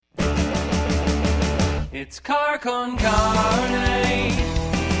It's car con carne.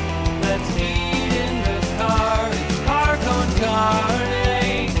 Let's eat in the car. It's car con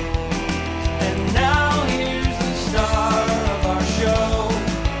carne. And now here's the star of our show,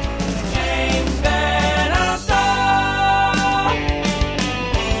 James Van Alstyne.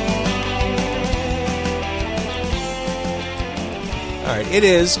 All right, it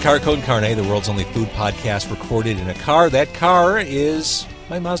is Car con Carne, the world's only food podcast recorded in a car. That car is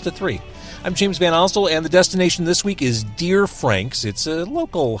my Mazda 3. I'm James Van Alstyne, and the destination this week is Dear Frank's. It's a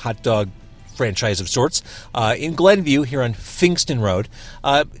local hot dog franchise of sorts in Glenview here on Finkston Road.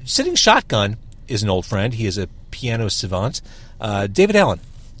 Sitting shotgun is an old friend. He is a piano savant, David Allen.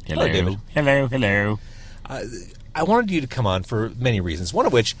 Hello, David. Hello. I wanted you to come on for many reasons, one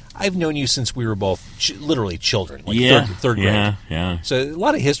of which I've known you since we were both literally children, like third grade. Yeah. So a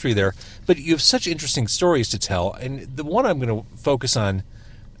lot of history there, but you have such interesting stories to tell, and the one I'm going to focus on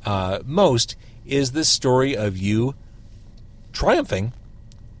most is this story of you triumphing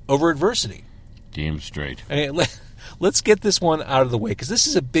over adversity. Damn straight. Let's get this one out of the way, because this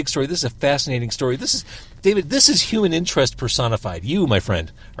is a big story. This is a fascinating story. David, this is human interest personified. You, my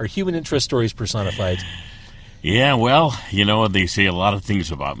friend, are human interest stories personified. Yeah, well, you know, they say a lot of things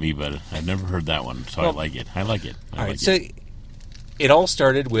about me, but I've never heard that one, so I like it. All right, so it all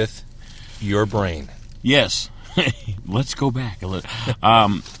started with your brain. Yes. Let's go back a little.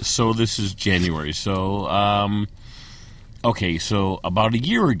 So this is January. So, so about a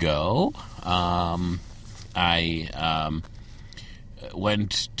year ago, I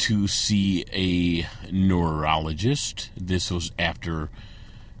went to see a neurologist. This was after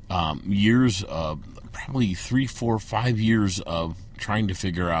years of, probably 3, 4, 5 years of trying to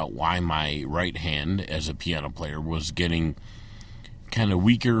figure out why my right hand as a piano player was getting kind of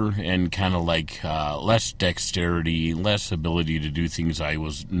weaker and kind of like less dexterity, less ability to do things I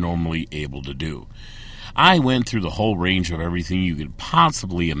was normally able to do. I went through the whole range of everything you could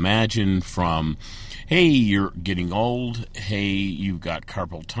possibly imagine, from, hey, you're getting old, hey, you've got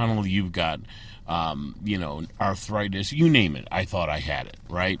carpal tunnel, you've got, arthritis, you name it. I thought I had it,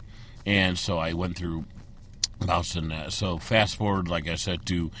 right? And so I went through bouts in that. So fast forward, like I said,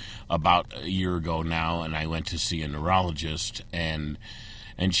 to about a year ago now, and I went to see a neurologist, and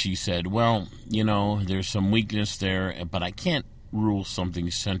she said, well, there's some weakness there, but I can't rule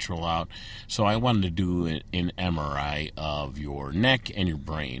something central out. So I wanted to do an MRI of your neck and your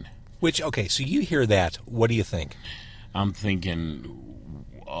brain. So you hear that. What do you think? I'm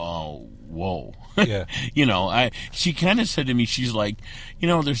thinking, oh, whoa. Yeah. She kind of said to me, she's like,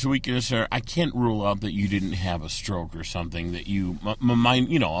 there's a weakness there. I can't rule out that you didn't have a stroke or something, that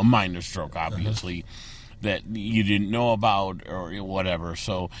a minor stroke, obviously, that you didn't know about or whatever.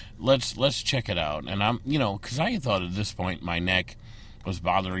 So let's check it out. And I'm, because I thought at this point my neck was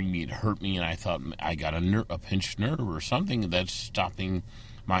bothering me, it hurt me, and I thought I got a pinched nerve or something that's stopping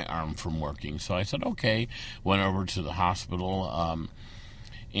my arm from working. So I said, okay, went over to the hospital,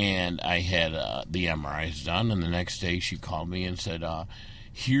 and I had the MRIs done, and the next day she called me and said,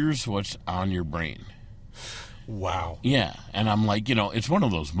 here's what's on your brain. Wow. Yeah, and I'm like, it's one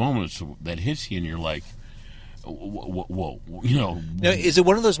of those moments that hits you, and you're like, whoa. Now, is it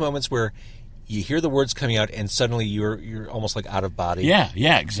one of those moments where you hear the words coming out and suddenly you're almost like out of body? Yeah,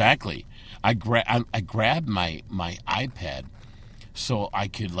 exactly. I grabbed my iPad so I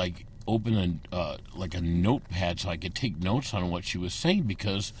could open a notepad so I could take notes on what she was saying,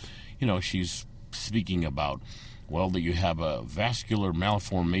 because she's speaking about, that you have a vascular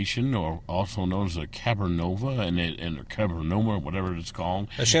malformation, or also known as a cavernoma, and a cavernoma, whatever it's called.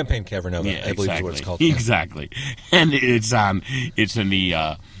 A champagne cavernoma, yeah, I believe is what it's called. Exactly. And it's in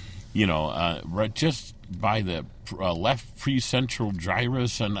the, right just by the left precentral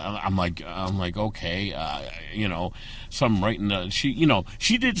gyrus, and I'm like, okay, some right in the,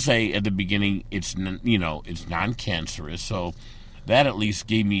 she did say at the beginning it's non-cancerous, so that at least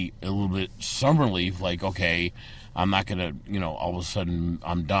gave me a little bit some relief, like, okay, I'm not gonna, all of a sudden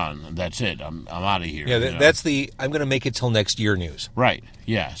I'm done. That's it. I'm out of here. Yeah, that's the I'm gonna make it till next year news. Right.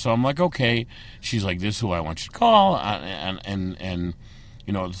 Yeah. So I'm like, okay. She's like, this is who I want you to call, and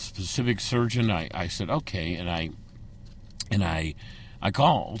the specific surgeon. I said okay, and I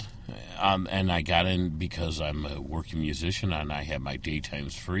called, and I got in because I'm a working musician and I have my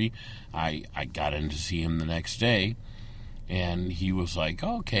daytimes free. I got in to see him the next day, and he was like,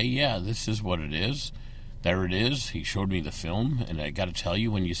 okay, yeah, this is what it is. There it is. He showed me the film, and I got to tell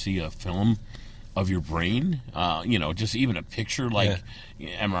you, when you see a film of your brain, just even a picture, like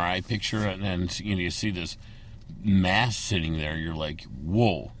MRI picture, and then you see this mass sitting there, you're like,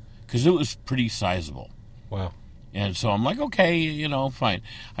 whoa, because it was pretty sizable. Wow. And so I'm like, okay, fine.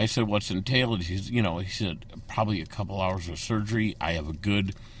 I said, what's entailed? He said, probably a couple hours of surgery.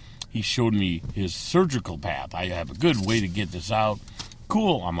 He showed me his surgical path. I have a good way to get this out.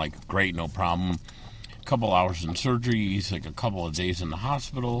 Cool. I'm like, great, no problem. A couple hours in surgery. He's like a couple of days in the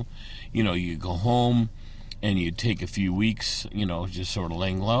hospital. You go home and you take a few weeks, just sort of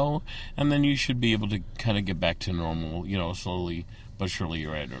laying low. And then you should be able to kind of get back to normal, slowly. But surely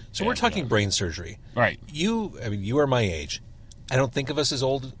you're at it. So we're talking brain surgery. Right. You are my age. I don't think of us as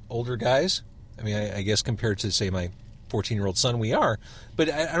older guys. I mean, I guess compared to, say, my 14-year-old son, we are. But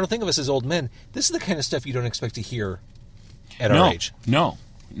I don't think of us as old men. This is the kind of stuff you don't expect to hear at our age. No,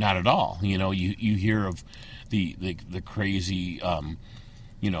 not at all. You hear of the crazy,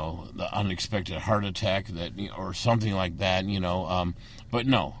 the unexpected heart attack or something like that, but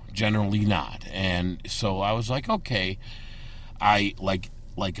no, generally not. And so I was like, okay. I like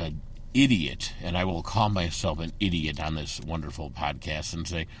an idiot, and I will call myself an idiot on this wonderful podcast and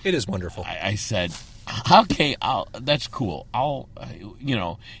say it is wonderful. I said, okay, that's cool.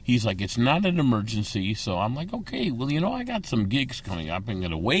 He's like, it's not an emergency, so I'm like, okay, well, I got some gigs coming up. I'm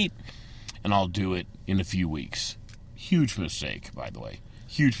going to wait, and I'll do it in a few weeks. Huge mistake, by the way.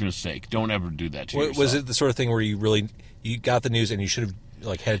 Huge mistake. Don't ever do that to yourself. Was it the sort of thing where you got the news and you should have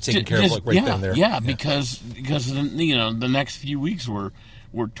had it taken care of right then and there? Yeah, because the next few weeks were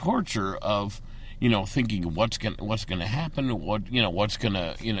torture of thinking what's gonna happen, what's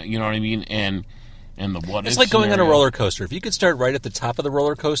gonna you know what I mean, and the what. It's like going on a roller coaster. If you could start right at the top of the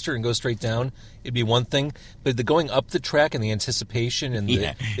roller coaster and go straight down, it'd be one thing. But the going up the track and the anticipation and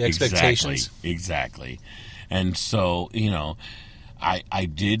the expectations, exactly. And so I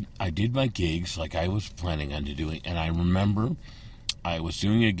did my gigs like I was planning on doing, and I remember. I was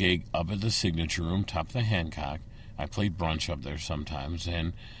doing a gig up at the Signature Room, top of the Hancock. I played brunch up there sometimes,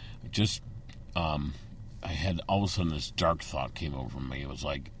 and just I had all of a sudden this dark thought came over me. It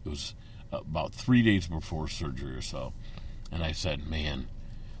was about 3 days before surgery or so, and I said, "Man,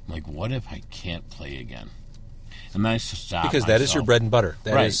 what if I can't play again?" And then I stopped because that is your bread and butter.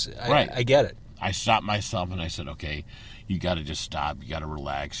 That is right. I get it. I stopped myself and I said, "Okay, you got to just stop. You got to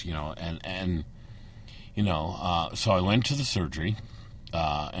relax, and." So I went to the surgery,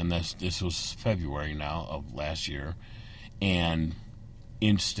 and this was February now of last year, and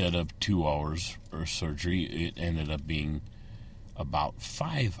instead of 2 hours of surgery, it ended up being about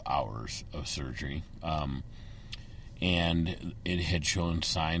 5 hours of surgery, and it had shown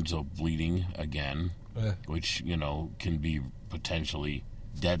signs of bleeding again, which can be potentially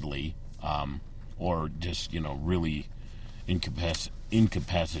deadly, or just really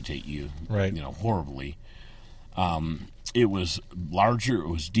incapacitate you, right? Horribly. It was larger, it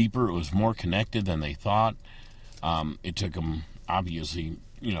was deeper, it was more connected than they thought. It took them obviously,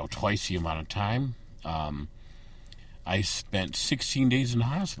 twice the amount of time. I spent 16 days in the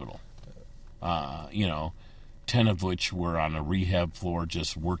hospital. 10 of which were on a rehab floor,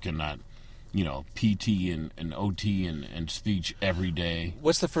 just working on, PT and OT and speech every day.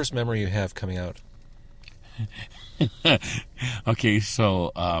 What's the first memory you have coming out? Okay,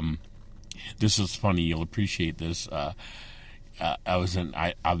 so this is funny. You'll appreciate this. I was in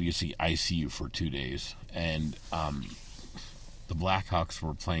obviously ICU for 2 days, and the Blackhawks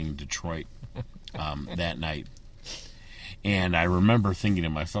were playing Detroit that night. And I remember thinking to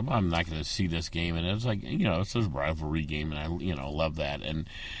myself, I'm not going to see this game. And it was like, it's a rivalry game, and I, love that. And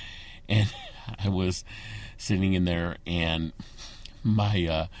I was sitting in there, and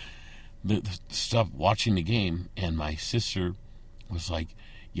my the stuff watching the game, and my sister was like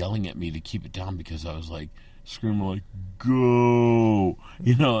yelling at me to keep it down because I was like screaming like go,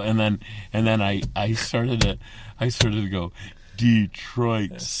 and then I started to go,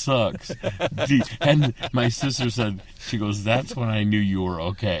 Detroit sucks. And my sister said, she goes, that's when I knew you were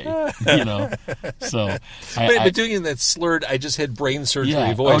okay. So but doing that slurred, I just had brain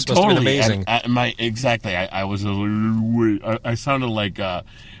surgery voice totally. Must have been amazing. I was I sounded like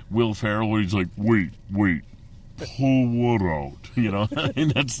Will Ferrell, where he's like, wait, pull what out?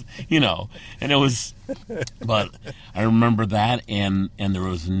 And that's, and it was, but I remember that, and there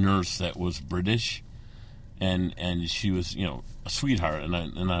was a nurse that was British, and she was, a sweetheart,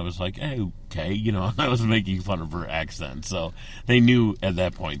 and I was like, hey, okay, I was making fun of her accent, so they knew at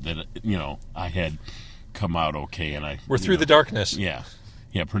that point that, I had come out okay, and we're through the darkness. Yeah,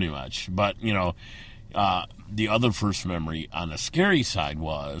 pretty much, but, the other first memory on the scary side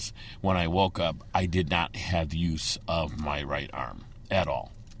was when I woke up, I did not have use of my right arm at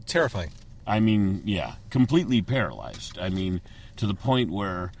all. Terrifying. I mean, completely paralyzed. I mean, to the point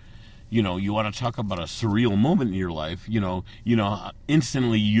where, you want to talk about a surreal moment in your life,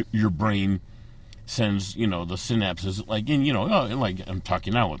 instantly your brain sends, the synapses, like, in, like I'm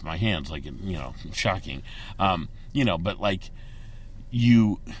talking now with my hands, like, shocking. But like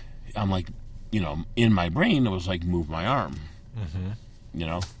I'm like, in my brain, it was like, move my arm.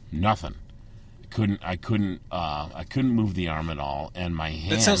 Nothing. I couldn't move the arm at all, and my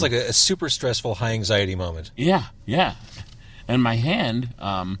hand. That sounds like a super stressful, high anxiety moment. Yeah, and my hand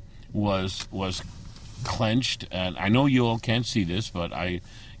was clenched, and I know you all can't see this, but our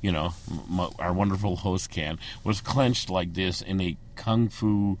wonderful host was clenched like this in a kung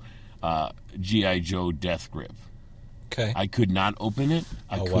fu G.I. Joe death grip. Okay. I could not open it.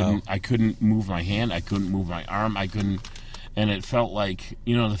 I couldn't move my hand. I couldn't move my arm. I couldn't. And it felt like,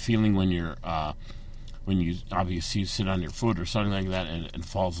 the feeling when you're, when you obviously sit on your foot or something like that and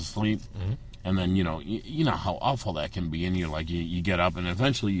falls asleep. Mm-hmm. And then, you know how awful that can be. And you're like, you get up and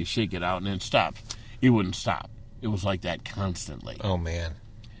eventually you shake it out and it stops. It wouldn't stop. It was like that constantly. Oh, man.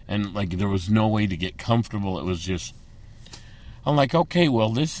 And, like, there was no way to get comfortable. It was just, I'm like, okay, well,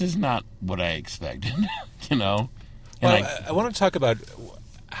 this is not what I expected, Well, I want to talk about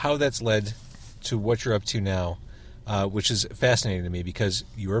how that's led to what you're up to now. Which is fascinating to me because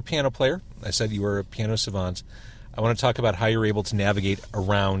you were a piano player. I said you were a piano savant. I want to talk about how you're able to navigate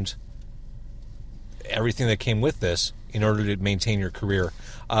around everything that came with this in order to maintain your career.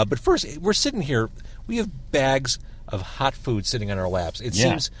 But first, we're sitting here. We have bags of hot food sitting on our laps. It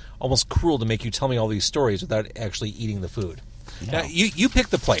seems almost cruel to make you tell me all these stories without actually eating the food. No. Now, you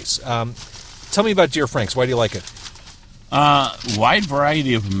picked the place. Tell me about Dear Frank's. Why do you like it? Wide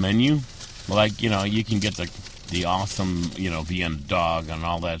variety of menu. Like, you can get the awesome, Vienna dog and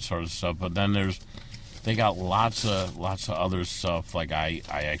all that sort of stuff. But then they got lots of other stuff. Like I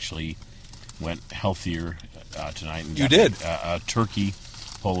actually went healthier tonight. And you did a turkey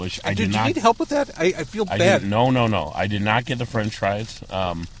Polish. Did you need help with that? I feel bad. No. I did not get the French fries.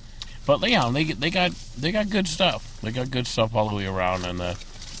 But they got good stuff. They got good stuff all the way around, and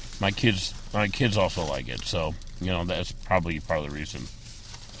my kids also like it. So that's probably part of the reason.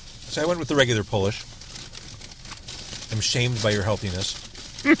 So I went with the regular Polish. I'm shamed by your healthiness.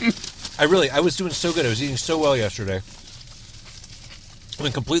 I was doing so good. I was eating so well yesterday. I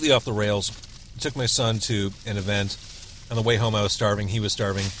went completely off the rails. Took my son to an event. On the way home, I was starving. He was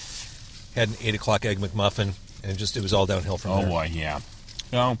starving. Had an 8 o'clock Egg McMuffin, and it was all downhill from there. Oh, boy, yeah.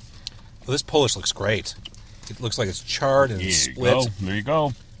 Well, this Polish looks great. It looks like it's charred and it's split. There you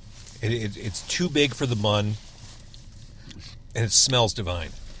go. It's too big for the bun, and it smells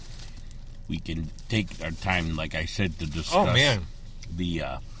divine. We can take our time, like I said, to discuss the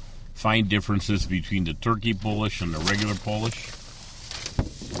fine differences between the turkey Polish and the regular Polish.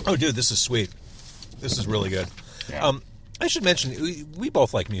 Oh, dude, this is sweet. This is really good. Yeah. I should mention, we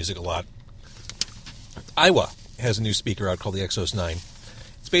both like music a lot. Aiwa has a new speaker out called the Exos 9.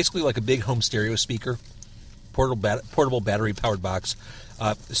 It's basically like a big home stereo speaker, portable battery-powered box.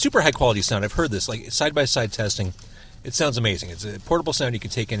 Super high-quality sound. I've heard this, like side-by-side testing. It sounds amazing. It's a portable sound you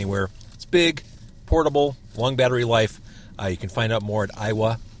can take anywhere. It's big, portable, long battery life. You can find out more at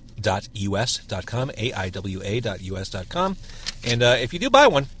aiwa.us.com, aiwa.us.com. And if you do buy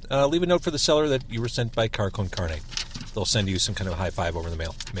one, leave a note for the seller that you were sent by Car Con Carne. They'll send you some kind of a high five over the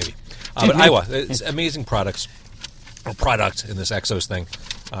mail, maybe. But Aiwa, it's amazing product in this Exos thing.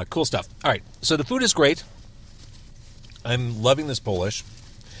 Cool stuff. All right, so the food is great. I'm loving this Polish.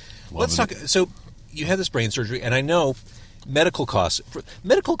 Let's talk. So you had this brain surgery, and I know medical costs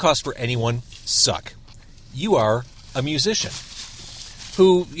for anyone suck. You are a musician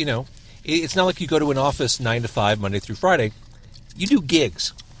who, it's not like you go to an office 9 to 5, Monday through Friday. You do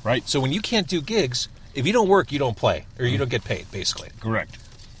gigs. Right. So when you can't do gigs, if you don't work, you don't play, or you don't get paid, basically. Correct.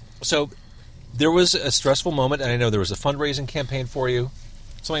 So there was a stressful moment, and I know there was a fundraising campaign for you.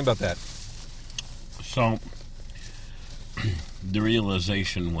 Tell me about that. So the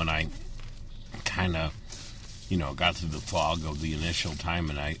realization when I kind of, got through the fog of the initial time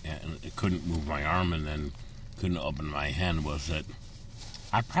and I couldn't move my arm and then couldn't open my hand was that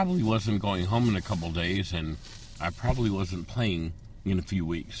I probably wasn't going home in a couple days and I probably wasn't playing in a few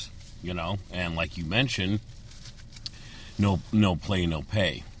weeks, and like you mentioned, no play, no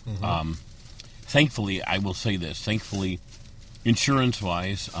pay. Mm-hmm. Thankfully, I will say this,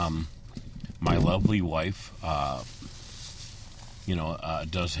 insurance-wise, my lovely wife, does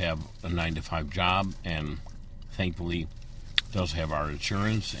have a 9-to-5 job and thankfully does have our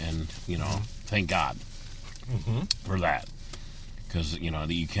insurance and, thank God for that. Because,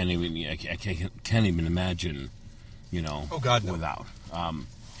 you can't even, I can't even imagine, oh God, no. without.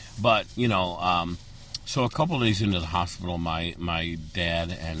 But, so a couple of days into the hospital, my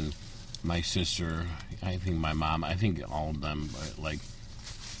dad and my sister, I think my mom, I think all of them,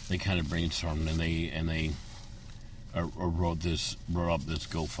 they kind of brainstormed and they wrote up this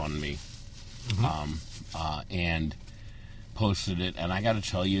GoFundMe, and posted it. And I got to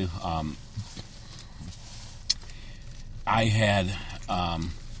tell you, I had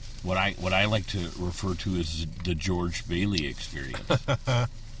what I like to refer to as the George Bailey experience.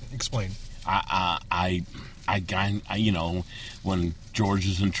 Explain. I when George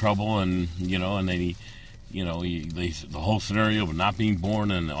is in trouble, and and then the whole scenario of not being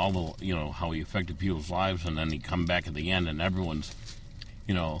born and all the how he affected people's lives, and then he come back at the end and everyone's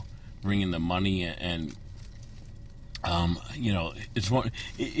bringing the money, and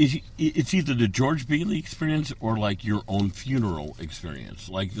it's either the George Bailey experience or like your own funeral experience,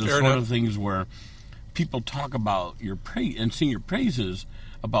 like the sort of things where people talk about your praise and sing your praises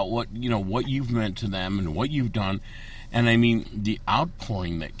about what you've meant to them and what you've done. And I mean, the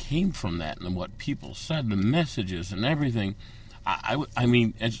outpouring that came from that and what people said, the messages and everything, I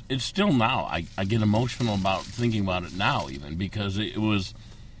mean, it's still now. I get emotional about thinking about it now, even, because it was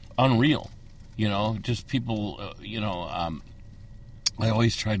unreal. Just people, I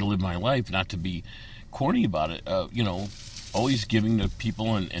always try to live my life, not to be corny about it, always giving to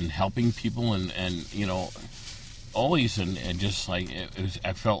people and helping people and always, and just like,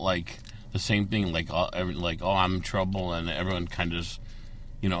 I felt like the same thing, like I'm in trouble, and everyone kind of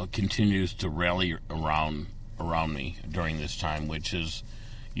continues to rally around me during this time, which is,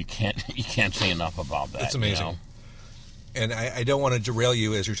 you can't say enough about that. That's amazing. And I don't want to derail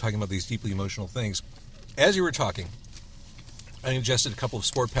you as you're talking about these deeply emotional things. As you were talking, I ingested a couple of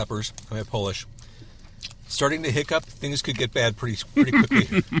sport peppers. I'm Polish. Starting to hiccup, things could get bad pretty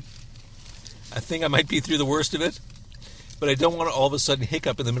quickly. I think I might be through the worst of it, but I don't want to all of a sudden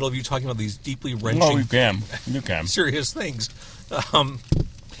hiccup in the middle of you talking about these deeply wrenching, you can. serious things. The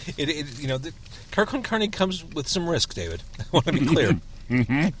Car Con Carne comes with some risk, David. I want to be clear.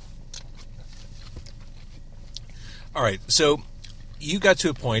 Mm-hmm. All right, so you got to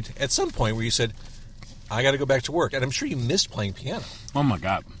a point, at some point, where you said, I got to go back to work. And I'm sure you missed playing piano. Oh, my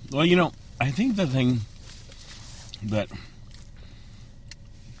God. Well, I think the thing that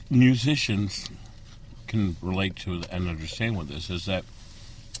musicians can relate to and understand with this is that,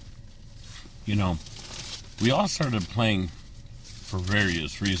 we all started playing for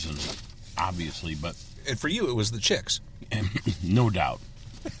various reasons, obviously, but... And for you, it was the chicks. No doubt.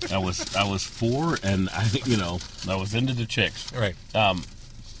 I was 4, and I was into the chicks. Right.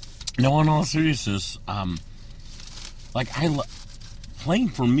 No, in all seriousness, playing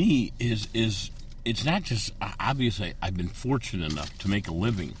for me is it's not just, obviously I've been fortunate enough to make a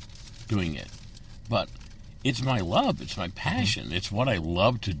living doing it, but it's my love, it's my passion, it's what I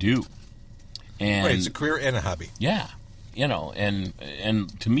love to do. And right, it's a career and a hobby. Yeah, and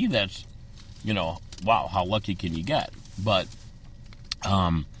to me that's, wow, how lucky can you get? But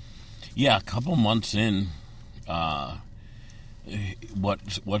a couple months in,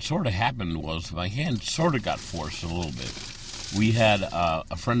 what sort of happened was my hand sort of got forced a little bit. We had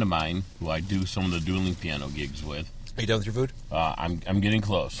a friend of mine who I do some of the dueling piano gigs with. Are you done with your food? I'm getting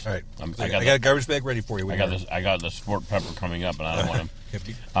close. All right. I got a garbage bag ready for you. I got the sport pepper coming up, and I don't want to.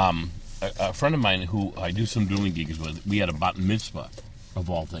 A friend of mine who I do some dueling gigs with, we had a bat mitzvah, of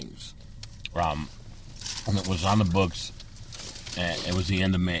all things. And it was on the books. It was the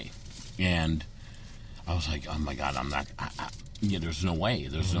end of May. And I was like, oh, my God, I'm not... there's no way.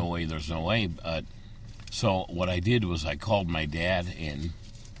 There's no way. So what I did was I called my dad in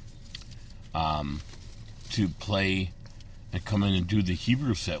to play and come in and do the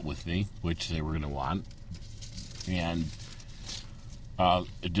Hebrew set with me, which they were going to want. And I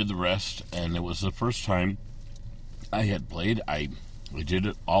did the rest, and it was the first time I had played. I did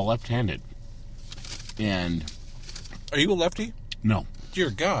it all left-handed. And... Are you a lefty? No.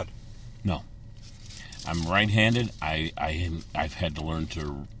 Dear God. No. I'm right-handed. I've had to learn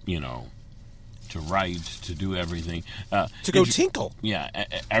to, to write, to do everything. To go tinkle. Yeah,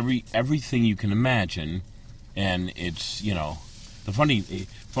 everything you can imagine. And it's, the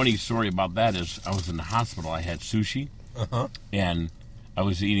funny story about that is I was in the hospital. I had sushi. Uh-huh. And I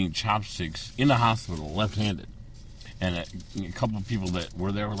was eating chopsticks in the hospital, left-handed. And a couple of people that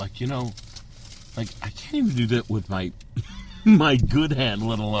were there were like, I can't even do that with my my good hand,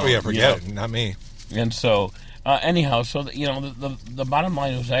 let alone. Oh, yeah, forget it. Not me. And so, anyhow, so the bottom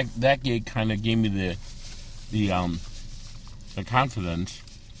line was that gig kind of gave me the confidence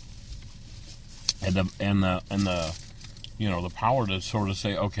and the the power to sort of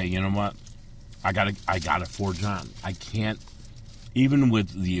say, okay, you know what, I gotta forge on. I can't, even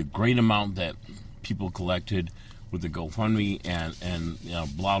with the great amount that people collected with the GoFundMe and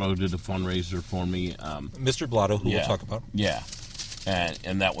Blotto did a fundraiser for me. Mr. Blotto, who we'll talk about. Yeah.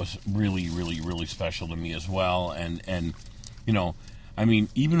 and that was really, really, really special to me as well. And you know, I mean,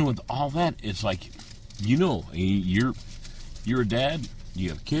 even with all that, it's like, you know, you're a dad, you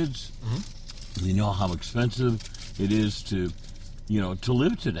have kids, you know how expensive it is to, you know, to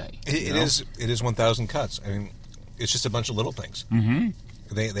live today. It is 1,000 cuts. I mean, it's just a bunch of little things. Mm-hmm.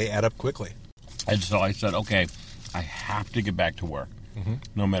 They add up quickly. And so I said, okay, I have to get back to work,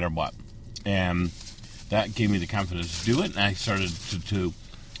 no matter what. And that gave me the confidence to do it. And I started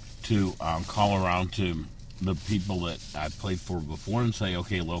to call around to the people that I played for before and say,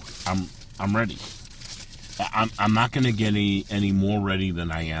 okay, look, I'm ready. I'm not going to get any more ready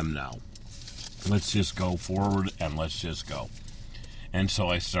than I am now. Let's just go forward and let's just go. And so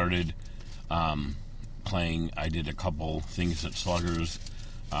I started playing. I did a couple things at Sluggers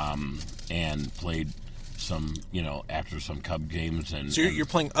and played some, you know, after some Cub games. And so you're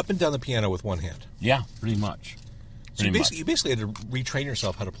playing up and down the piano with one hand? Yeah, pretty much. So you basically had to retrain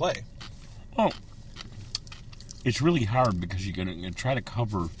yourself how to play. Well, it's really hard because you're going to try to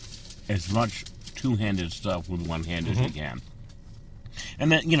cover as much two-handed stuff with one hand as you can.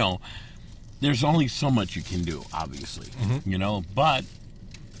 And then, you know, there's only so much you can do, obviously, you know, but,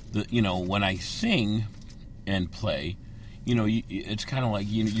 you know, when I sing and play, you know, it's kind of like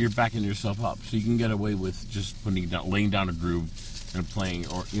you're backing yourself up, so you can get away with just laying down a groove and playing,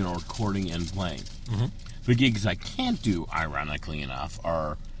 or, you know, recording and playing. The gigs I can't do, ironically enough,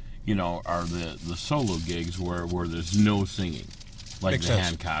 are the solo gigs where there's no singing, like Makes the sense.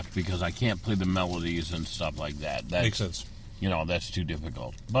 Hancock, because I can't play the melodies and stuff like that. Makes sense. You know, that's too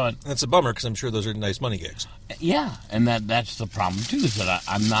difficult. But That's a bummer because I'm sure those are nice money gigs. yeah, and that's the problem too, is that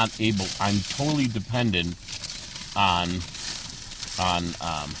I'm not able. I'm totally dependent on.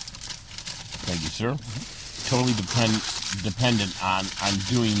 Thank you, sir. Totally dependent on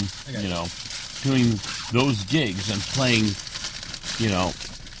doing, you know, doing those gigs and playing, you know,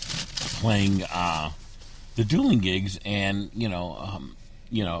 the dueling gigs, and you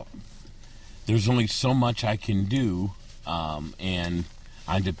know, there's only so much I can do, and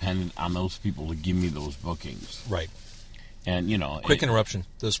I'm dependent on those people to give me those bookings. Right. And you know, Quick interruption.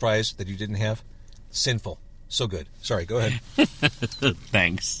 Those fries that you didn't have, sinful. So good. Sorry, go ahead.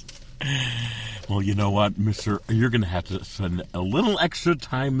 Thanks. Well, you know what, mister? You're going to have to spend a little extra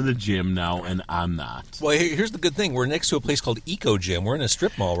time in the gym now, and I'm not. Well, here's the good thing. We're next to a place called Eco Gym. We're in a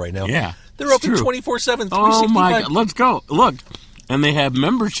strip mall right now. Yeah. They're it's open true. 24/7, 365. Oh, my God. Let's go. Look. And they have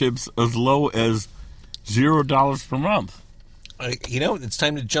memberships as low as $0 per month. You know, it's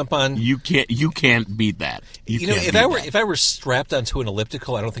time to jump on. You can't beat that. You know, if I were strapped onto an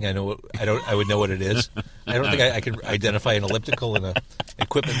elliptical, I don't think I would know what it is. I don't think I could identify an elliptical in a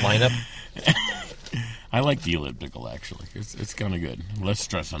equipment lineup. I like the elliptical, actually. It's kind of good. Less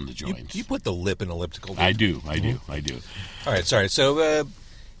stress on the joints. You put the lip in elliptical. Dude. I do. All right, sorry. So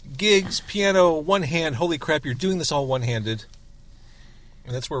gigs, piano, one hand. Holy crap! You're doing this all one-handed,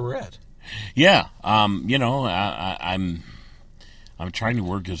 and that's where we're at. Yeah. You know, I'm trying to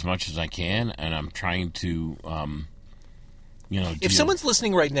work as much as I can, and I'm trying to, you know. If someone's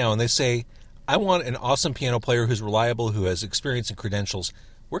listening right now and they say, "I want an awesome piano player who's reliable, who has experience and credentials,"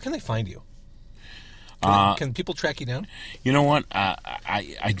 where can they find you? Can people track you down? You know what?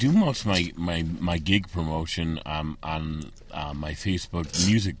 I do most of my gig promotion on my Facebook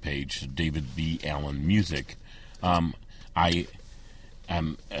music page, David B. Allen Music. I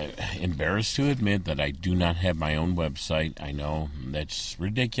am embarrassed to admit that I do not have my own website. I know that's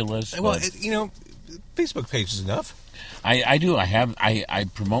ridiculous. Well, but you know, Facebook page is enough. I do. I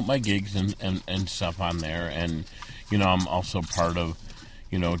promote my gigs and stuff on there, and you know, I'm also part of,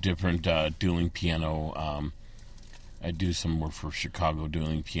 you know, different dueling piano. I do some work for Chicago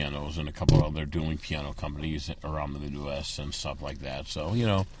Dueling Pianos and a couple other dueling piano companies around the Midwest and stuff like that. So, you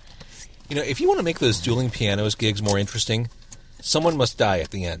know, if you want to make those dueling pianos gigs more interesting, someone must die at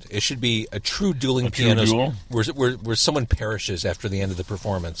the end. It should be a true dueling pianos duel? where someone perishes after the end of the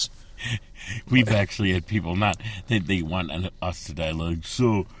performance. We've actually had people they want us to die. Like,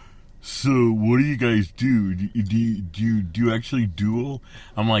 so what do you guys do? Do you actually duel?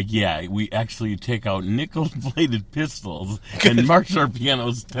 I'm like, yeah, we actually take out nickel-plated pistols and march our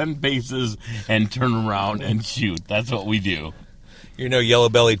pianos 10 paces and turn around and shoot. That's what we do. You're no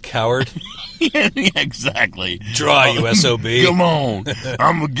yellow-bellied coward. Yeah, exactly. Draw, you SOB. Come on.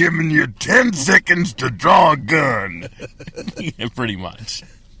 I'm giving you 10 seconds to draw a gun. Yeah, pretty much.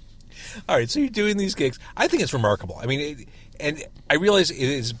 All right, so you're doing these gigs. I think it's remarkable. I mean, and I realize it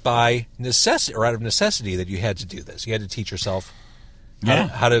is by necessity or out of necessity that you had to do this. You had to teach yourself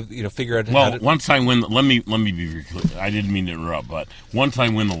how to figure out. Well, how to, once I win, let me be very clear. I didn't mean to interrupt, but once I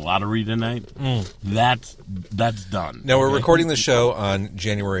win the lottery tonight, that's done. Now, we're recording the show on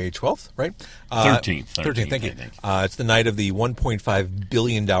January 12th, right? 13th. 13th, thank you. It's the night of the $1.5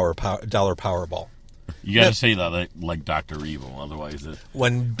 billion Powerball. You got to say that like Dr. Evil, otherwise it's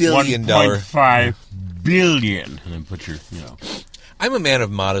 $1 billion. $1.5 billion. And then put your, I'm a man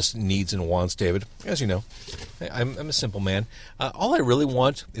of modest needs and wants, David. As you know, I'm a simple man. All I really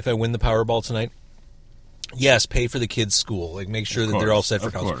want, if I win the Powerball tonight, yes, pay for the kids' school. Like, make sure that they're all set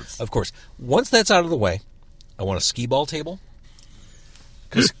for college. Of course. Once that's out of the way, I want a skee-ball table.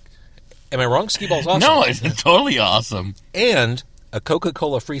 Because, am I wrong? Skee-ball's awesome. No, it's totally awesome. And a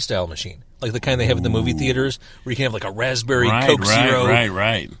Coca-Cola freestyle machine. Like the kind they have at the movie theaters, where you can have like a raspberry Coke Zero.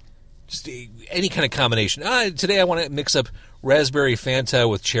 Right. Just any kind of combination. Today I want to mix up raspberry Fanta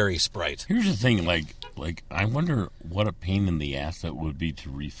with cherry Sprite. Here's the thing, like I wonder what a pain in the ass that would be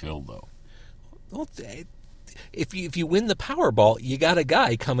to refill, though. Well, if you win the Powerball, you got a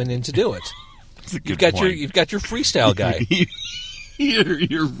guy coming in to do it. That's a good point. You've got your freestyle guy.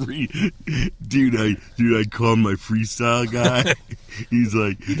 You're free, dude. I call him my freestyle guy. He's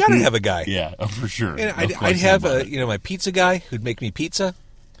like, you gotta have a guy. Yeah, for sure. And I'd have my pizza guy who'd make me pizza.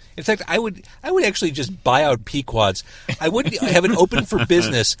 In fact, I would actually just buy out Pequods. I wouldn't have it open for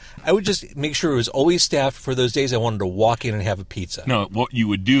business. I would just make sure it was always staffed for those days I wanted to walk in and have a pizza. No, what you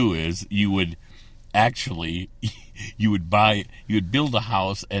would do is you would build a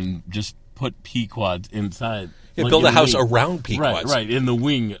house and just put Pequods inside. Yeah, build a house around Pequods. Right. In the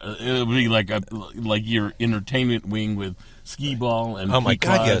wing, it would be like your entertainment wing with skee ball and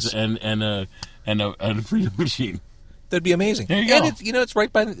God, yes. and a freedom machine. That'd be amazing. There you go. And it's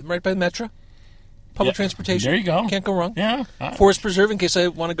right by the Metro. Public transportation. There you go. Can't go wrong. Yeah. Forest preserve in case I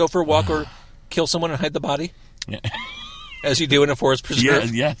want to go for a walk or kill someone and hide the body. Yeah. As you do in a forest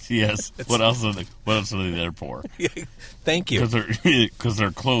preserve. Yes. What else are they there for? Thank you. Because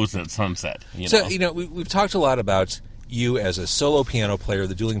they're closed at sunset. So we've talked a lot about you as a solo piano player,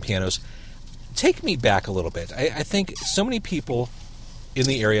 the dueling pianos. Take me back a little bit. I think so many people in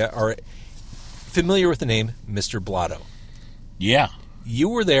the area are familiar with the name Mr. Blotto. Yeah. You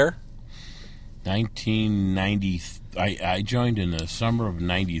were there. 1990. I joined in the summer of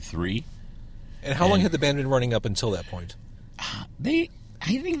 '93. And how long had the band been running up until that point? I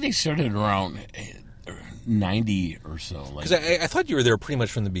think they started around 90 or so. Because I thought you were there pretty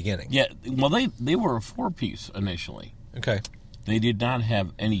much from the beginning. Yeah, well, they were a 4-piece initially. Okay. They did not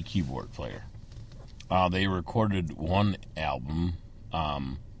have any keyboard player. They recorded one album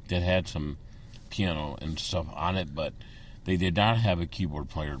that had some piano and stuff on it, but they did not have a keyboard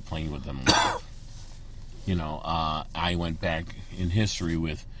player playing with them live. I went back in history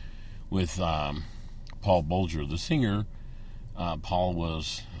with Paul Bolger, the singer. Paul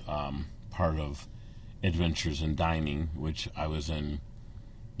was part of Adventures in Dining, which I was in,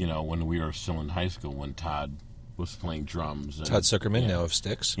 when we were still in high school, when Todd was playing drums. And, Todd Zuckerman, now of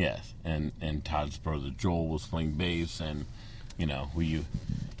Styx. Yes, and Todd's brother Joel was playing bass, and, we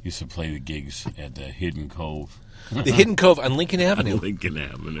used to play the gigs at the Hidden Cove. The Hidden Cove on Lincoln Avenue. Lincoln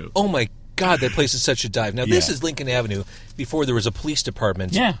Avenue. Oh, my God, that place is such a dive. Now, this is Lincoln Avenue before there was a police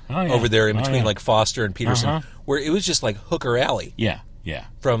department over there in between like Foster and Peterson, where it was just like Hooker Alley. Yeah.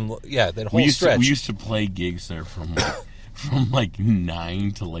 From that whole stretch. We used to play gigs there from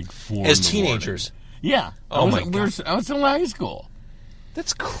 9 to 4 as teenagers. Yeah. Oh, my God. I was in high school.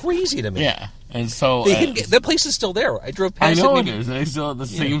 That's crazy to me. Yeah. And so... that place is still there. I drove past it. I know it is. They still have the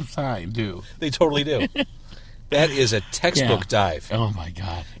same sign, too. They totally do. That is a textbook dive. Oh, my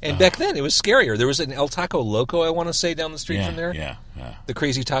God. And back then, it was scarier. There was an El Taco Loco, I want to say, down the street from there. Yeah. The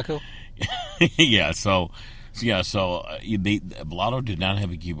Crazy Taco. Blotto did not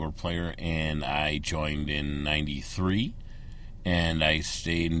have a keyboard player, and I joined in 93, and I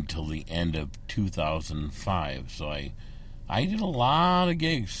stayed until the end of 2005. So I did a lot of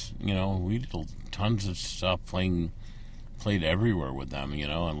gigs. We did tons of stuff, played everywhere with them.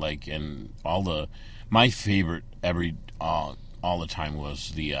 And my favorite all the time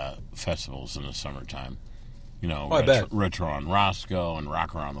was the festivals in the summertime. Retro on Roscoe and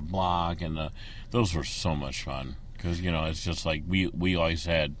Rock Around the Block, and those were so much fun because it's just like we always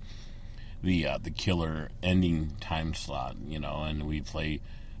had the killer ending time slot, and we play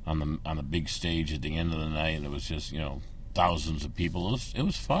on the big stage at the end of the night, and it was just thousands of people. It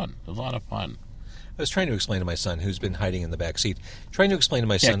was fun. It was a lot of fun. I was trying to explain to my son, who's been hiding in the back seat, keep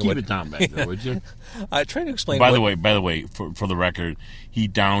it down back there, would you? Trying to explain. By the way, for the record, he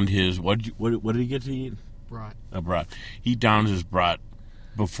downed his what did he get to eat? Brat. A brat. He downed his brat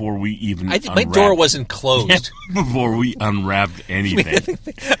before we even my door wasn't closed. Before we unwrapped anything.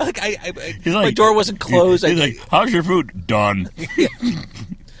 My door wasn't closed. He's like, how's your food? Done. Yeah.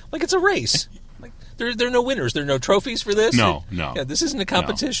 Like it's a race. Like there are no winners. There are no trophies for this. No. Yeah, this isn't a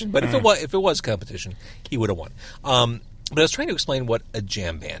competition. No. But if it was competition, he would have won. But I was trying to explain what a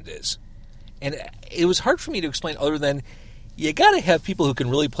jam band is, and it was hard for me to explain other than you got to have people who can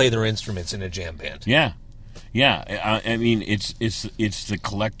really play their instruments in a jam band. Yeah. I mean, it's the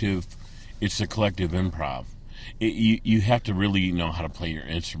collective improv. You have to really know how to play your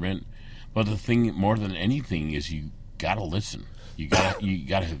instrument, but the thing more than anything is you got to listen. You got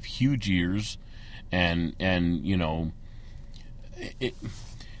to have huge ears, and you know,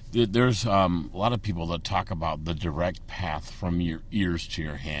 there's a lot of people that talk about the direct path from your ears to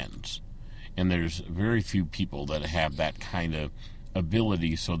your hands, and there's very few people that have that kind of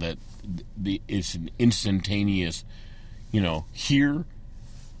ability, so that it's an instantaneous, you know, hear,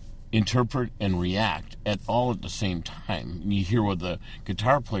 interpret, and react all at the same time. And you hear what the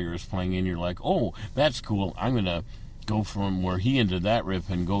guitar player is playing, and you're like, oh, that's cool. I'm going to go from where he ended that riff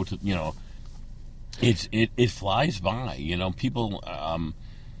and go to, you know, it flies by. You know, people,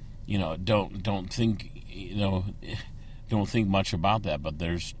 you know, don't think much about that, but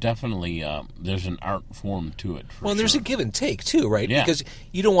there's definitely there's an art form to it. Well, there's a give and take too, right? Yeah. Because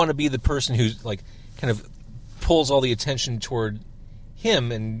you don't want to be the person who's like kind of pulls all the attention toward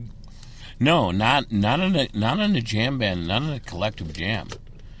him, and not in a jam band, not in a collective jam.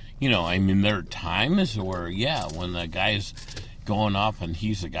 You know, I mean, there are times where when the guy's going off and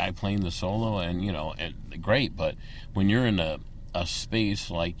he's the guy playing the solo, and you know, great. But when you're in a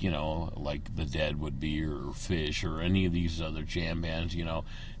space like, you know, like the Dead would be, or Fish, or any of these other jam bands, you know,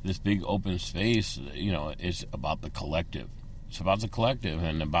 this big open space, you know, is about the collective. It's about the collective,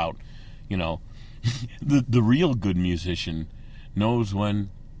 and about, you know, the real good musician knows when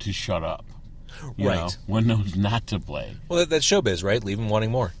to shut up. You know, when knows not to play. Well, that's showbiz, right? Leave them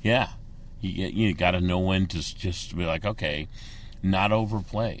wanting more. Yeah. You got to know when to just be like, okay, not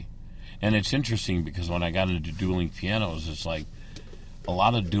overplay. And it's interesting because when I got into dueling pianos, it's like a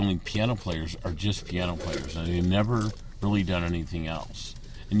lot of dueling piano players are just piano players, and they've never really done anything else.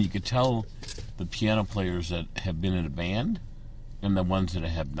 And you could tell the piano players that have been in a band and the ones that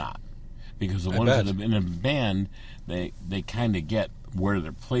have not. Because the ones that have been in a band, they kind of get where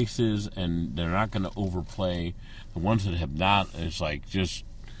their place is, and they're not going to overplay. The ones that have not, it's like just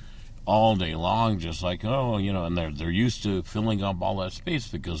all day long, just like, oh, you know, and they're used to filling up all that space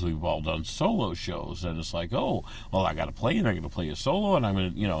because we've all done solo shows, and it's like, oh, well, I got to play, and I'm going to play a solo, and I'm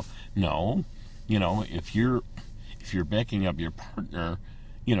going to, you know, no, you know, if you're backing up your partner,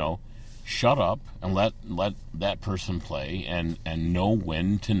 you know, shut up and let that person play, and know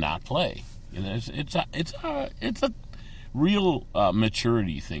when to not play. You know, it's a real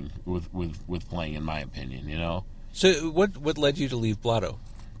maturity thing with playing, in my opinion. You know. So what led you to leave Blotto?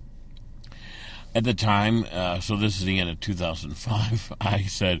 At the time, so this is the end of 2005. I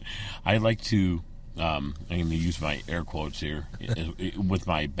said I'd like to. I'm going to use my air quotes here with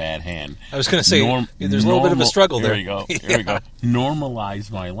my bad hand. I was going to say there's a little bit of a struggle there. There you go. There we go. Normalize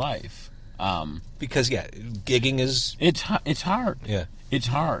my life. Because gigging is it's hard. Yeah, it's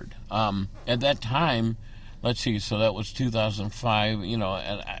hard. At that time, let's see. So that was 2005. You know,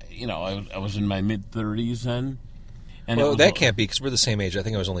 and I was in my mid-30s then. And well, that can't be because we're the same age. I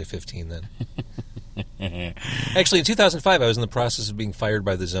think I was only 15 then. Actually, in 2005, I was in the process of being fired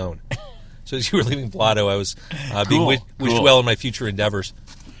by the Zone. So as you were leaving Blotto, I was being wished well in my future endeavors.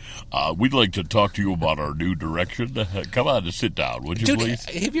 We'd like to talk to you about our new direction. Come on and sit down, would you, please?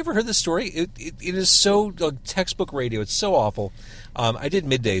 Have you ever heard this story? It is so textbook radio. It's so awful. I did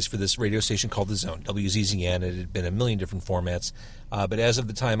middays for this radio station called The Zone, WZZN. It had been a million different formats. But as of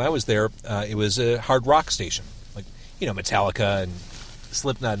the time I was there, it was a hard rock station. Like, you know, Metallica and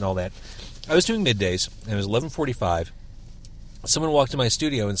Slipknot and all that. I was doing middays, and it was 11:45. Someone walked in my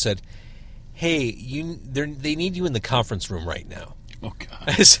studio and said, hey, they need you in the conference room right now. Oh, God.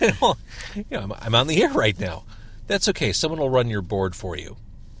 I said, well, you know, I'm on the air right now. That's okay. Someone will run your board for you.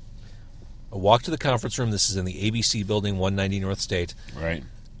 I walk to the conference room. This is in the ABC building, 190 North State. Right.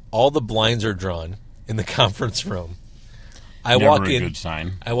 All the blinds are drawn in the conference room. Never a good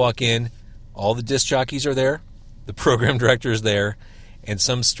sign. I walk in. All the disc jockeys are there. The program director is there. And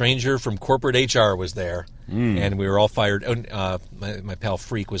some stranger from corporate HR was there. And we were all fired. My pal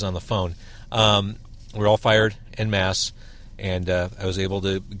Freak was on the phone. We were all fired en masse. And I was able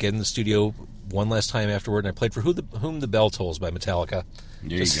to get in the studio one last time afterward, and I played for Whom the Bell Tolls by Metallica,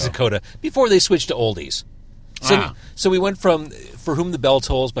 just as a coda, before they switched to oldies. So we went from For Whom the Bell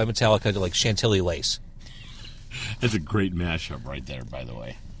Tolls by Metallica to like Chantilly Lace. That's a great mashup right there, by the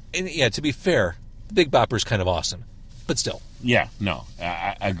way. And yeah, to be fair, the Big Bopper's kind of awesome, but still. Yeah, no,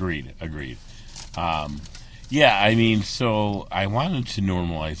 I agreed. Yeah, I mean, so I wanted to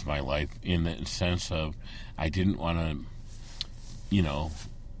normalize my life in the sense of I didn't want to,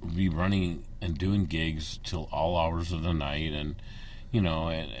 be running and doing gigs till all hours of the night, and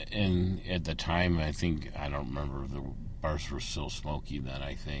and at the time, I don't remember if the bars were still smoky then.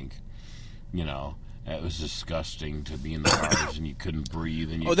 I think, it was disgusting to be in the bars and you couldn't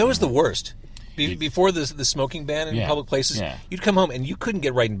breathe. And that was the worst. Before the smoking ban in public places, you'd come home and you couldn't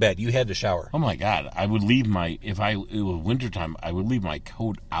get right in bed. You had to shower. Oh my God! I would leave it was wintertime, I would leave my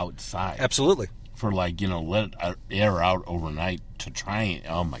coat outside. Absolutely. For let it air out overnight to try and,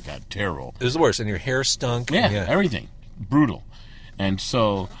 oh my God, terrible. It was the worst, and your hair stunk. Yeah, everything. Brutal. And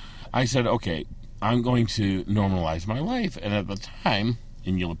so I said, okay, I'm going to normalize my life. And at the time,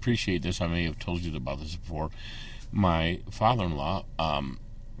 and you'll appreciate this, I may have told you about this before, my father-in-law,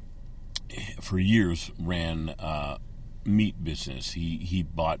 for years ran meat business. He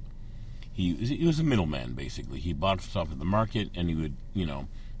was a middleman, basically. He bought stuff at the market, and he would,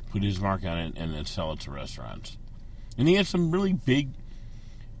 put his mark on it and then sell it to restaurants. And he had some really big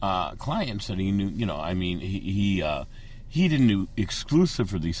clients that he knew. He didn't do exclusive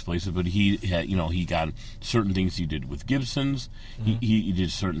for these places, but he had, he got certain things he did with Gibson's. Mm-hmm. He did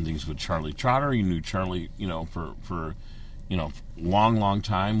certain things with Charlie Trotter. He knew Charlie, for long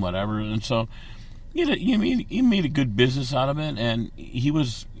time, whatever. And so he made a good business out of it, and he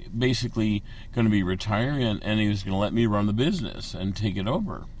was basically going to be retiring, and he was going to let me run the business and take it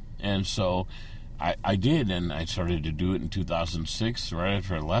over. And so I did, and I started to do it in 2006, right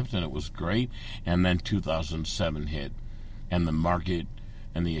after I left, and it was great. And then 2007 hit, and the market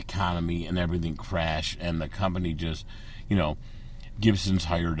and the economy and everything crashed, and the company just, Gibson's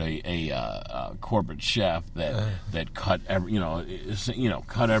hired a corporate chef that cut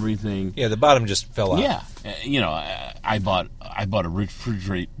cut everything. Yeah, the bottom just fell out. Yeah, I bought a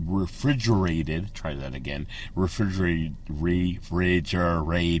refrigerated. Try that again. Refrigerated.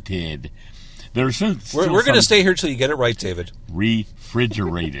 There's we're going to stay here till you get it right, David.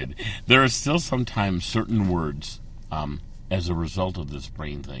 Refrigerated. There are still sometimes certain words, as a result of this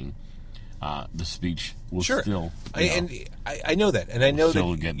brain thing. The speech will still... I know that, and I know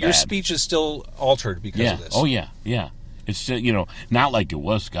that your speech is still altered because of this. Oh, yeah. It's still, not like it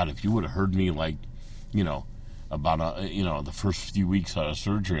was. God, if you would have heard me, about, the first few weeks out of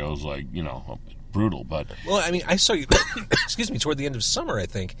surgery, I was like, brutal, but... Well, I mean, I saw you, toward the end of summer, I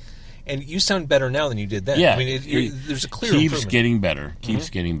think, and you sound better now than you did then. Yeah. I mean, there's a clear improvement.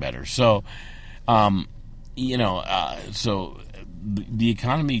 Keeps getting better. So, so... The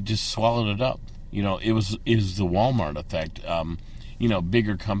economy just swallowed it up. It was the Walmart effect.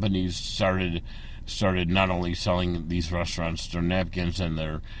 Bigger companies started not only selling these restaurants their napkins and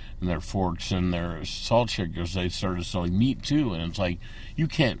their forks and their salt shakers, they started selling meat too. And it's like you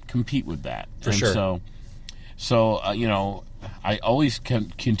can't compete with that. For sure. So I always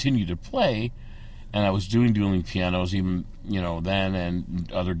continue to play, and I was doing dueling pianos even then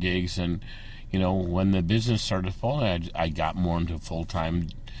and other gigs and. When the business started falling, I got more into full-time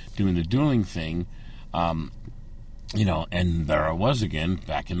doing the dueling thing, and there I was again,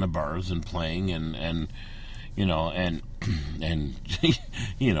 back in the bars and playing and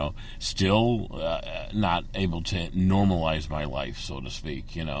still not able to normalize my life, so to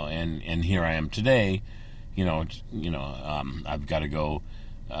speak, and here I am today, I've got to go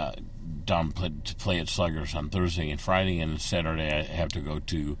down to play at Sluggers on Thursday and Friday, and Saturday I have to go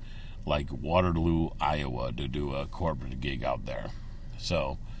to Waterloo, Iowa, to do a corporate gig out there.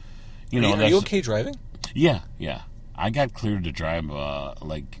 So, are you okay driving? Yeah. I got cleared to drive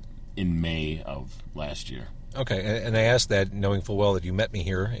in May of last year. Okay, and I asked that knowing full well that you met me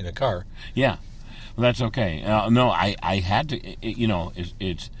here in a car. Yeah, well, that's okay. No, I had to.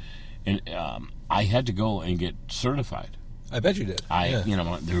 I had to go and get certified. I bet you did.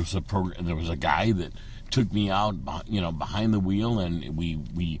 There was a there was a guy that took me out, behind the wheel, and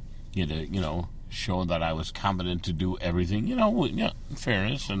we had to, show that I was competent to do everything, in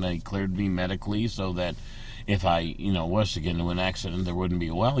fairness, and they cleared me medically so that if I, was to get into an accident, there wouldn't be,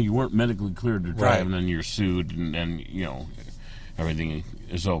 you weren't medically cleared to drive, right. And then you're sued, and everything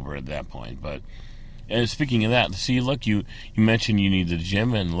is over at that point. But speaking of that, see, look, you mentioned you need the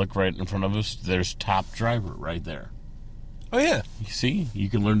gym, and look right in front of us, there's Top Driver right there. Oh, yeah. You see, you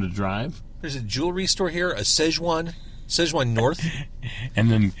can learn to drive. There's a jewelry store here, a Szechuan North.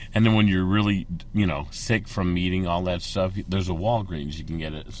 and then when you're really, sick from eating all that stuff, there's a Walgreens you can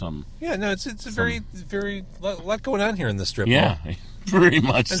get it some. Yeah, no, it's a very, very lot going on here in this strip mall. Very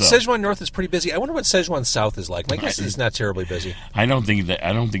much And so. Szechuan North is pretty busy. I wonder what Szechuan South is like. My guess is it's not terribly busy. I don't think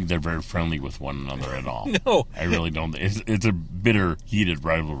they're very friendly with one another at all. No. I really don't. It's a bitter, heated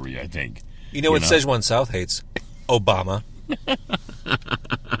rivalry, I think. You know what Szechuan South hates? Obama.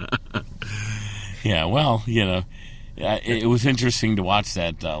 Yeah, well, it was interesting to watch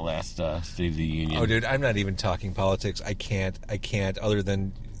that last State of the Union. Oh, dude, I'm not even talking politics. I can't. Other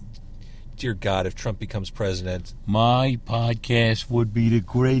than, dear God, if Trump becomes president. My podcast would be the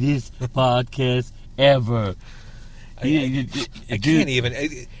greatest podcast ever. I can't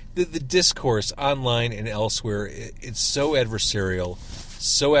even. The discourse online and elsewhere, it's so adversarial,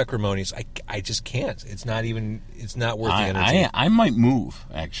 so acrimonious. I just can't. It's not worth the energy. I might move,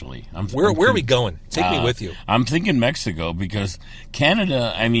 actually. Where are we going? Take me with you. I'm thinking Mexico because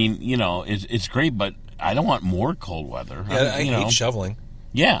Canada, I mean, it's great, but I don't want more cold weather. Yeah, I hate shoveling.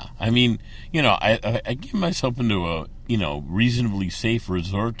 Yeah, I mean, I get myself into a, reasonably safe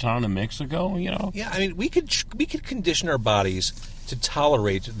resort town in Mexico, Yeah, I mean, we could condition our bodies to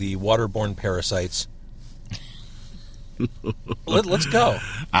tolerate the waterborne parasites. Let's go.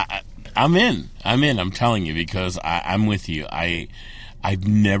 I'm in. I'm telling you, because I'm with you. I've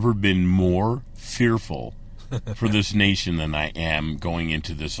never been more fearful for this nation than I am going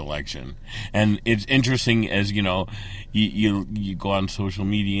into this election. And it's interesting, as you go on social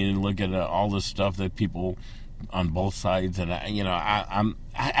media and look at all the stuff that people on both sides, and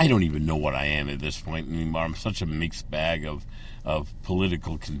I don't even know what I am at this point anymore. I'm such a mixed bag of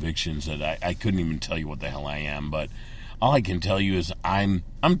political convictions that I couldn't even tell you what the hell I am. But all I can tell you is I'm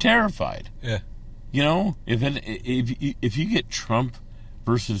terrified. Yeah. If you get Trump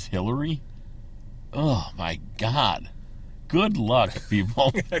versus Hillary, oh my God. Good luck,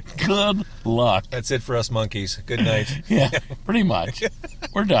 people. Good luck. That's it for us monkeys. Good night. Yeah, pretty much.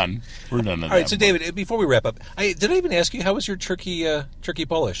 We're done. All right, so David, before we wrap up, did I even ask you, how was your turkey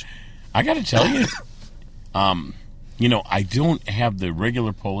Polish? I got to tell you, I don't have the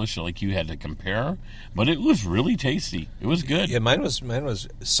regular Polish like you had to compare, but it was really tasty. It was good. Yeah, mine was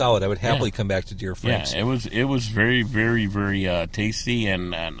solid. I would happily come back to Dear Franks. Yeah, it was very, very, very tasty,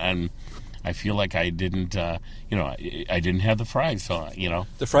 and I feel like I didn't, I didn't have the fries, so,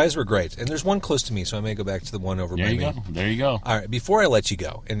 The fries were great, and there's one close to me, so I may go back to the one over by me. There you go. All right, before I let you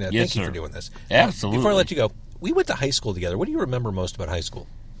go, and Yes, thank you sir. for doing this. Absolutely. Before I let you go, we went to high school together. What do you remember most about high school?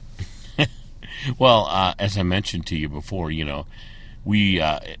 Well, as I mentioned to you before, we,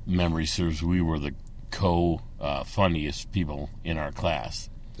 memory serves, we were the funniest people in our class.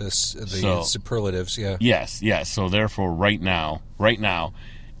 The superlatives, yeah. Yes. So therefore, right now,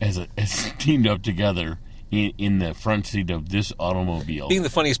 as teamed up together in the front seat of this automobile, Being the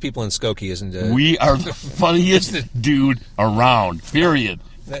funniest people in Skokie isn't... we are the funniest dude around. Period.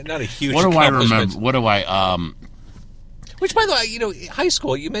 Not a huge What do I accomplishment. remember? What do I? Which, by the way, high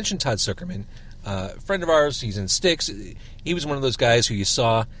school. You mentioned Todd Zuckerman, friend of ours. He's in Styx. He was one of those guys who you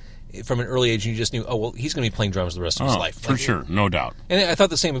saw from an early age, and you just knew, oh well, he's going to be playing drums the rest of his life, for sure, no doubt. And I thought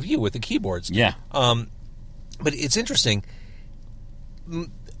the same of you with the keyboards. Yeah. But it's interesting.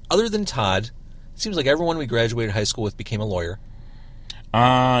 Other than Todd, it seems like everyone we graduated high school with became a lawyer.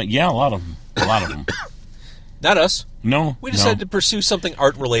 Yeah, a lot of them. Not us. No, We decided to pursue something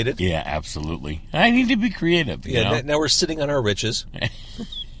art related. Yeah, absolutely. I need to be creative. Now we're sitting on our riches.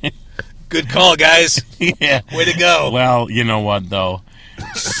 Good call, guys. Yeah. Way to go. Well, you know what, though?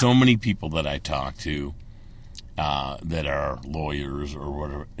 So many people that I talk to that are lawyers or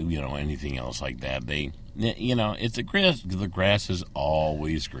whatever, anything else like that, it's the grass is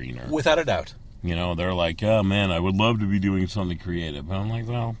always greener. Without a doubt. They're like, oh, man, I would love to be doing something creative. And I'm like,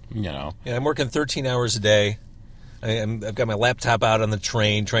 well, Yeah, I'm working 13 hours a day. I've got my laptop out on the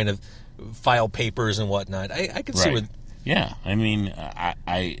train trying to file papers and whatnot. I can see Right. what... Yeah, I mean,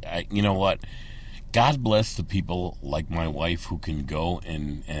 I you know what? God bless the people like my wife who can go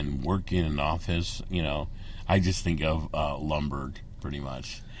and work in an office. I just think of Lumberg pretty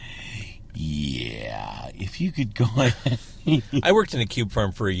much. Yeah, if you could go ahead. I worked in a cube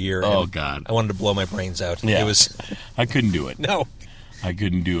farm for a year. Oh, and God. I wanted to blow my brains out. Yeah. It was... I couldn't do it. No. I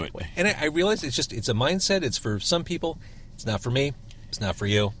couldn't do it. And I realized it's a mindset. It's for some people. It's not for me. It's not for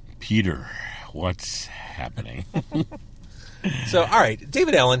you. Peter, what's happening? So, all right,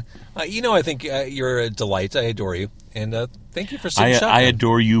 David Allen, I think you're a delight. I adore you. And thank you for sitting shotgun. I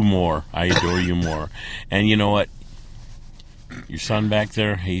adore you more. And you know what? Your son back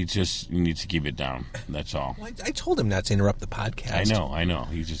there, he needs to keep it down. That's all. Well, I told him not to interrupt the podcast. I know.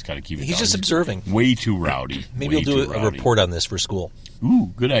 He's just got to keep it down. He's just observing. Way too rowdy. Maybe he'll do a report on this for school.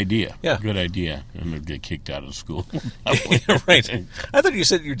 Ooh, good idea. Yeah. Good idea. I'm going to get kicked out of school. Right. I thought you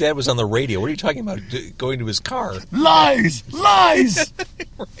said your dad was on the radio. What are you talking about? Going to his car? Lies!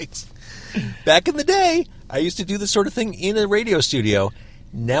 Right. Back in the day, I used to do this sort of thing in a radio studio.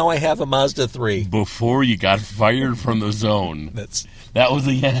 Now I have a Mazda 3. Before you got fired from the Zone. That was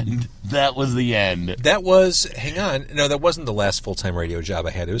the end. That was the end. That was, hang on. No, that wasn't the last full-time radio job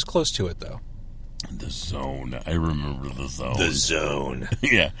I had. It was close to it, though. The Zone. I remember the Zone. The Zone.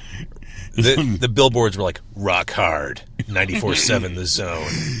 Yeah. The billboards were like, rock hard, 94.7 The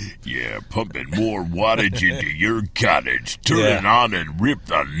Zone. Yeah, pumping more wattage into your cottage. Turn it on and rip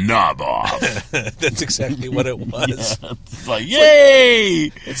the knob off. That's exactly what it was. Yeah, it's like,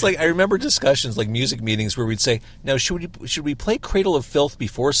 yay! It's like, I remember discussions, like music meetings, where we'd say, now, should we play Cradle of Filth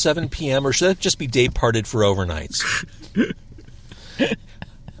before 7 p.m., or should that just be day parted for overnights?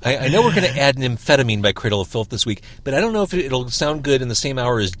 I know we're going to add an amphetamine by Cradle of Filth this week, but I don't know if it'll sound good in the same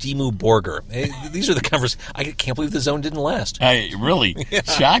hour as Dimmu Borgir. These are the conversations. I can't believe the Zone didn't last. Really? Yeah.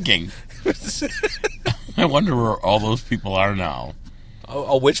 Shocking. I wonder where all those people are now.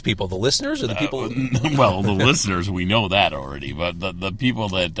 Oh, which people? The listeners or the people? Well, the listeners, we know that already, but the people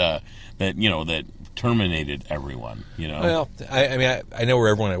that terminated everyone, Well, I know where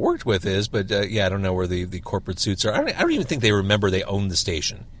everyone I worked with is, but I don't know where the corporate suits are. I don't even think they remember they owned the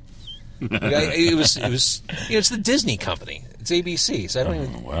station. It was it's the Disney company. It's ABC, so I don't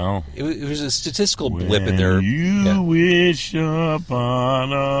even. Well, it was a statistical blip in their. You wish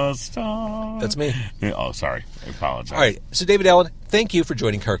upon a star. That's me. Oh, sorry, I apologize. All right, so David Allen, thank you for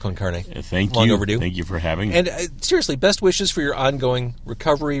joining Car Con Carne. Thank Long you. overdue. Thank you for having me. And seriously, best wishes for your ongoing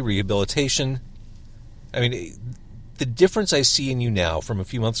recovery, rehabilitation. I mean, the difference I see in you now from a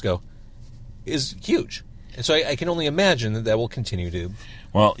few months ago is huge. And so I can only imagine that will continue to.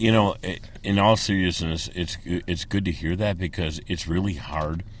 Well, in all seriousness, it's good to hear that because it's really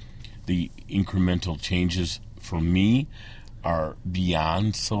hard. The incremental changes for me are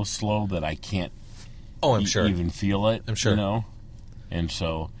beyond so slow that I can't I'm sure. even feel it. I'm sure. And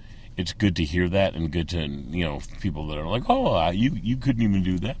so it's good to hear that and good to, people that are like, oh, you couldn't even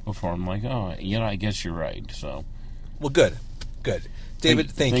do that before. I'm like, oh, I guess you're right. So, well, good.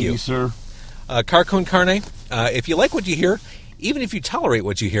 David, thank you. Thank you, sir. Car Con Carne, if you like what you hear, even if you tolerate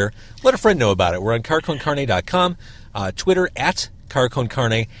what you hear, let a friend know about it. We're on carconcarne.com, Twitter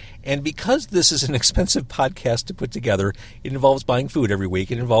 @CarConCarne. And because this is an expensive podcast to put together, it involves buying food every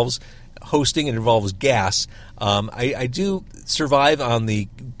week. It involves hosting. It involves gas. I do survive on the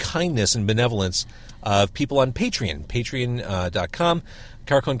kindness and benevolence of people on Patreon, patreon.com.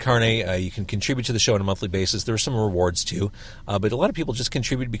 Car Con Carne, you can contribute to the show on a monthly basis. There are some rewards, too. But a lot of people just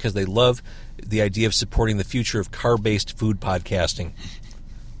contribute because they love the idea of supporting the future of car-based food podcasting.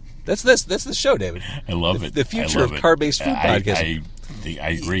 That's the show, David. I love it. The future of car-based food podcasting. I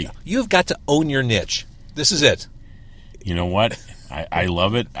agree. You've got to own your niche. This is it. You know what? I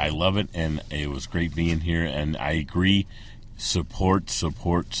love it. I love it. And it was great being here. And I agree. Support.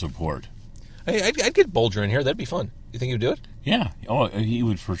 I'd get Bolger in here. That'd be fun. You think he'd do it? Yeah. Oh, he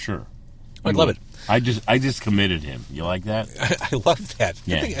would for sure. I'd love it. I just committed him. You like that? I love that.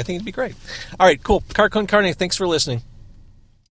 Yeah. I think it'd be great. All right, cool. Car Con Carne, thanks for listening.